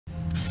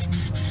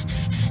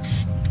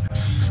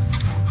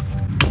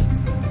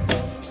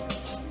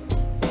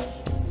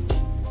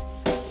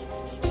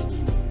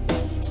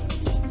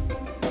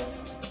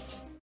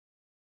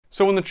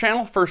So when the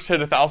channel first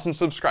hit 1,000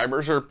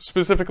 subscribers, or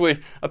specifically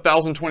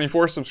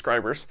 1,024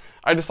 subscribers,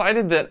 I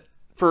decided that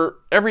for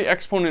every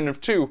exponent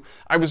of 2,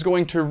 I was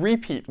going to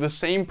repeat the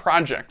same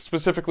project,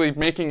 specifically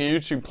making a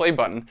YouTube play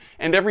button,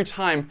 and every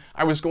time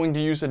I was going to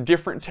use a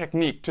different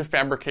technique to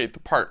fabricate the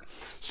part.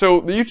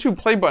 So the YouTube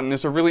play button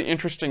is a really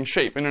interesting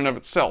shape in and of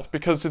itself,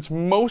 because it's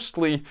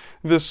mostly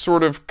this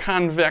sort of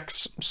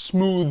convex,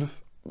 smooth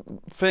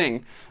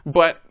thing,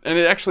 and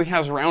it actually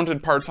has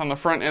rounded parts on the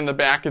front and the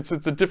back. It's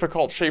a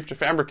difficult shape to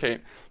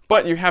fabricate,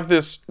 but you have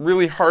this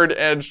really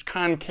hard-edged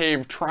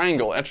concave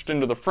triangle etched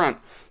into the front.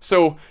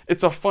 So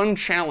it's a fun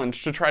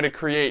challenge to try to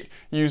create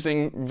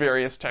using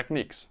various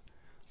techniques.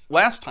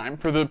 Last time,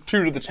 for the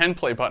 2 to the 10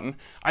 play button,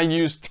 I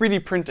used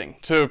 3D printing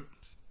to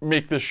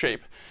make this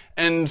shape.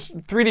 And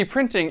 3D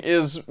printing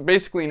is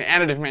basically an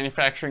additive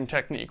manufacturing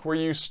technique where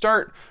you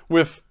start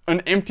with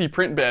an empty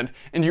print bed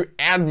and you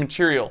add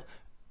material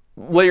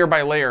layer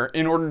by layer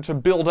in order to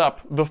build up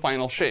the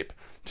final shape.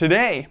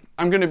 Today,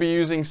 I'm going to be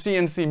using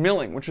CNC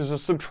milling, which is a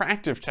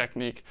subtractive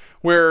technique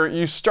where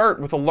you start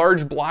with a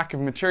large block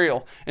of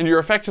material and you're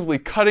effectively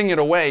cutting it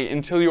away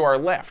until you are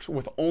left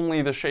with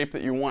only the shape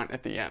that you want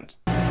at the end.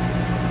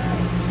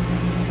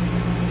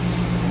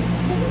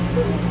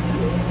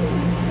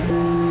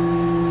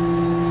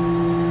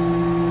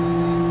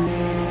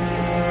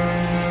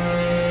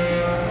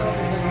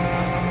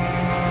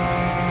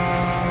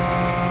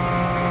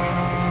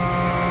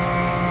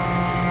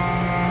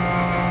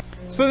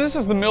 So this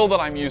is the mill that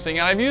I'm using,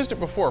 and I've used it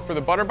before for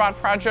the Butterbot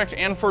project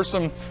and for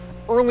some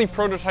early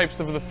prototypes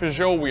of the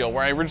Peugeot wheel,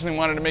 where I originally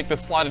wanted to make the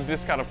slotted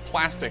disc out of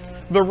plastic.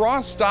 The raw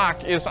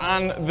stock is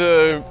on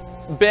the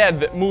bed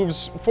that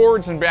moves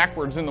forwards and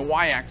backwards in the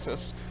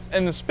y-axis,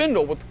 and the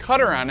spindle with the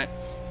cutter on it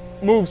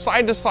moves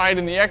side to side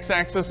in the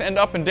x-axis and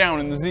up and down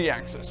in the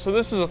z-axis. So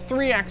this is a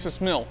 3-axis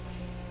mill.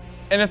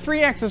 And a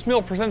 3-axis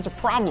mill presents a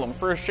problem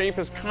for a shape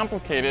as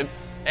complicated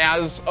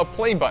as a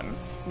play button,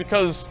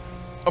 because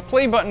a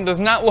play button does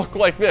not look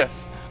like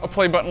this. A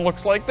play button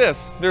looks like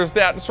this. There's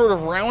that sort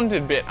of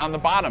rounded bit on the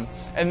bottom,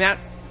 and that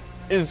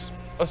is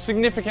a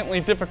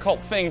significantly difficult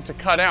thing to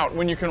cut out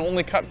when you can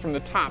only cut from the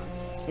top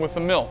with a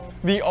mill.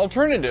 The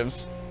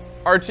alternatives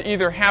are to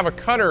either have a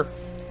cutter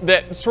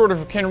that sort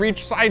of can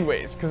reach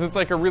sideways, because it's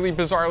like a really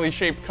bizarrely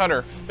shaped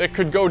cutter that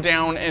could go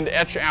down and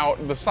etch out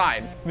the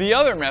side. The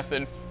other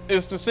method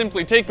is to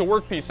simply take the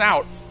workpiece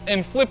out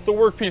and flip the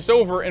workpiece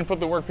over and put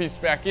the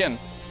workpiece back in.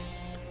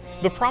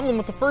 The problem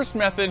with the first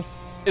method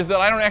is that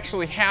I don't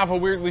actually have a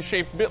weirdly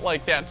shaped bit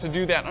like that to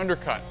do that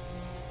undercut.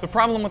 The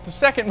problem with the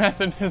second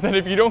method is that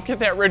if you don't get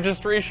that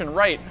registration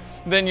right,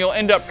 then you'll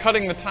end up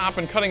cutting the top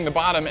and cutting the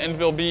bottom, and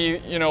they'll be,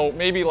 you know,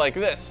 maybe like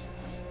this,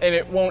 and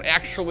it won't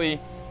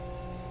actually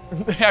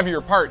have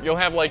your part. You'll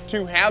have like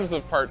 2 halves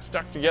of parts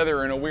stuck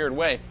together in a weird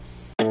way.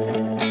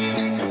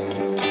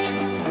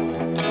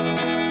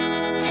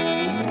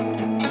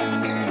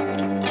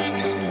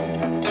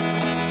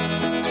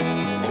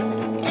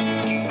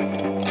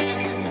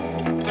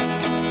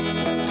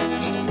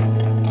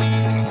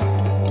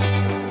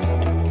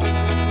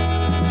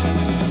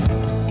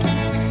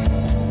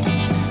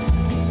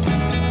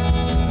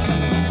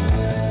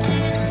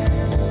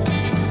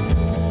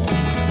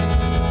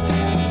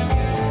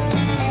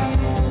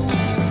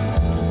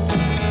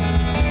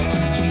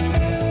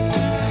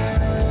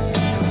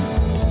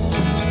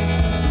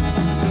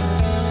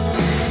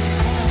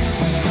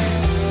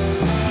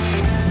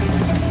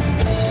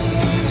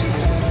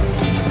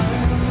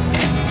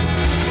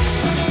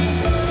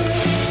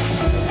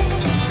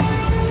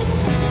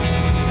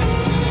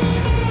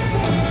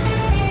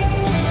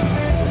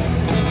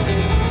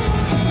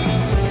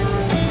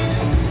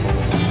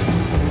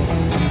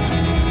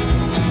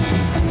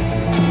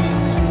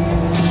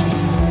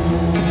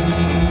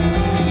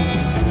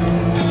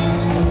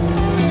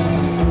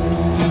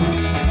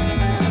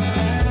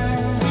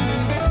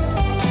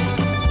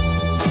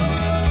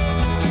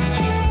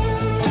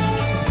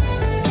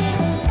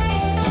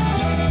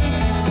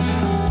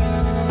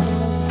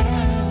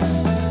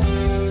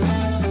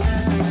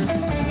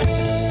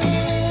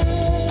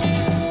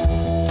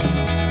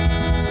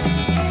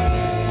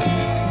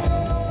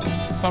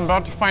 So I'm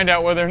about to find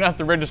out whether or not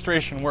the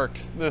registration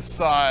worked.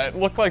 This it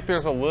looked like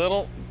there's a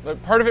little,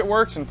 part of it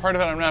works and part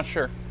of it I'm not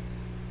sure.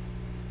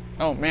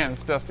 Oh man,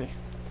 it's dusty.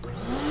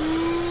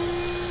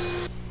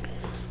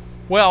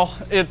 Well,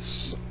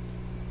 it's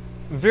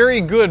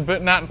very good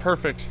but not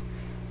perfect.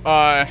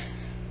 I'm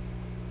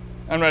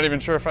not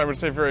even sure if I would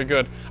say very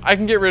good. I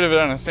can get rid of it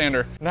on a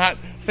sander. Not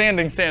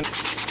sanding,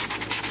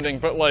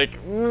 but like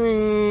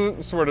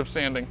sort of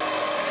sanding.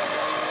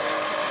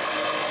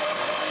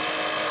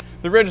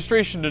 The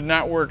registration did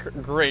not work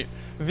great.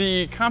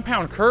 The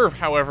compound curve,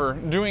 however,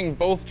 doing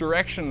both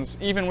directions,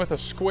 even with a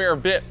square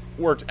bit,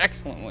 worked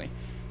excellently.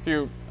 I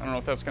don't know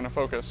if that's going to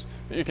focus,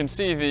 but you can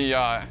see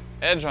the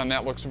edge on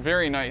that looks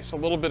very nice. A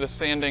little bit of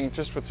sanding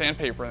just with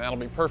sandpaper and that'll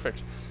be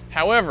perfect.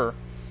 However,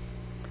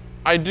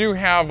 I do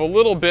have a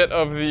little bit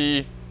of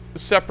the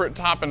separate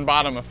top and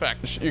bottom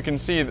effect. You can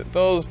see that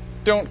those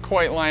don't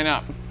quite line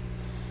up.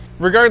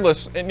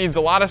 Regardless, it needs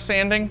a lot of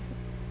sanding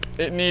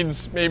it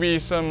needs maybe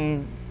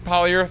some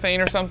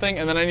polyurethane or something,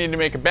 and then I need to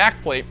make a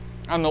back plate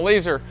on the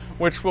laser,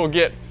 which will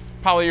get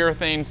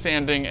polyurethane,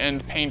 sanding,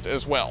 and paint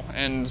as well.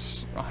 And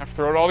I'll have to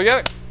throw it all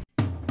together.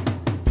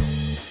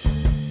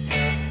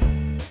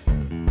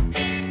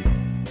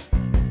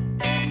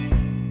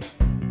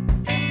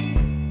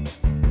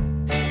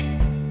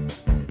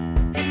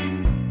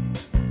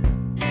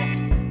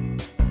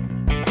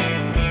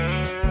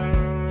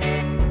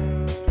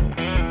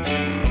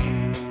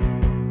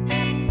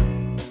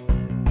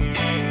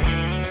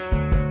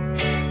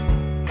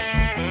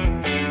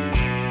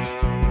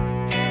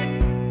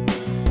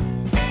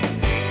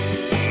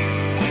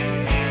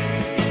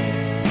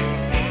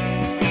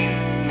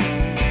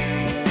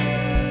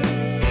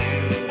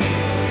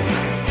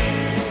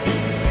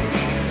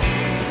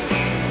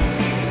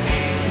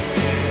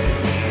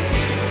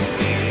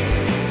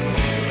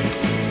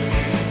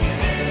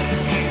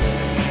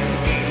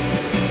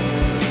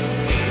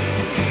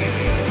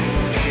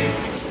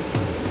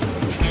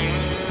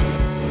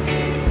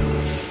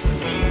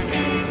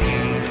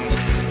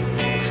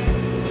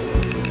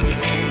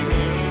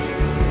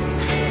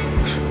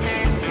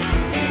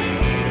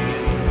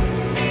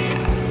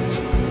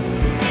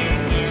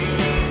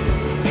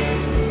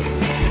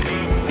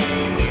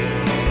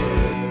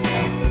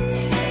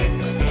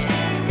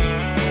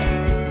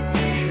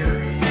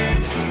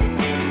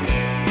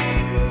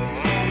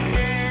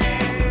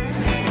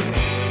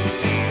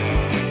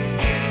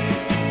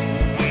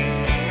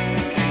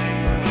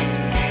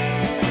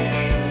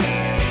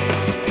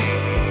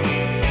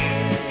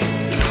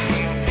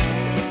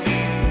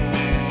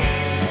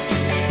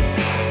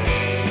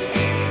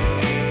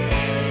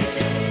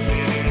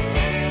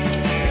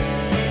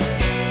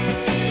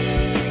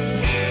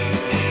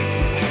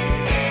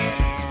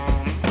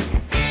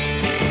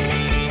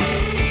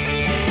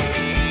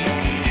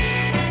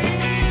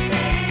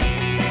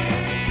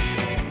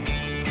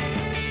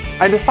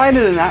 I decided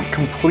to not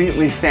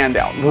completely sand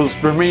out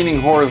those remaining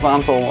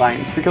horizontal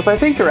lines because I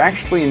think they're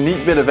actually a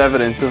neat bit of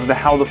evidence as to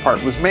how the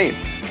part was made.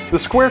 The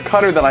square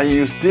cutter that I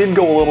used did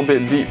go a little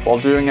bit deep while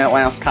doing that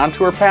last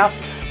contour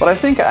path, but I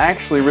think I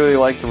actually really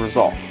like the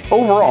result.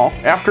 Overall,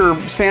 after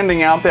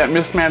sanding out that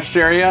mismatched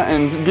area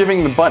and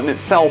giving the button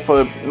itself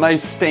a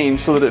nice stain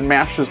so that it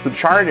matches the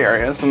charred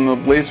areas and the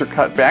laser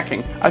cut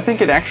backing, I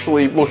think it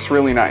actually looks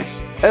really nice.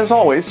 As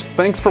always,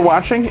 thanks for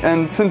watching,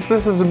 and since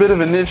this is a bit of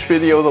a niche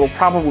video that'll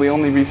probably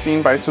only be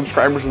seen by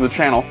subscribers of the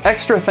channel,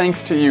 extra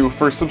thanks to you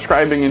for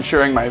subscribing and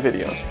sharing my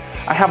videos.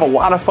 I have a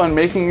lot of fun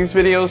making these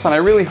videos, and I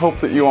really hope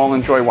that you all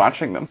enjoy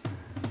watching them.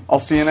 I'll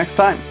see you next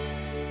time.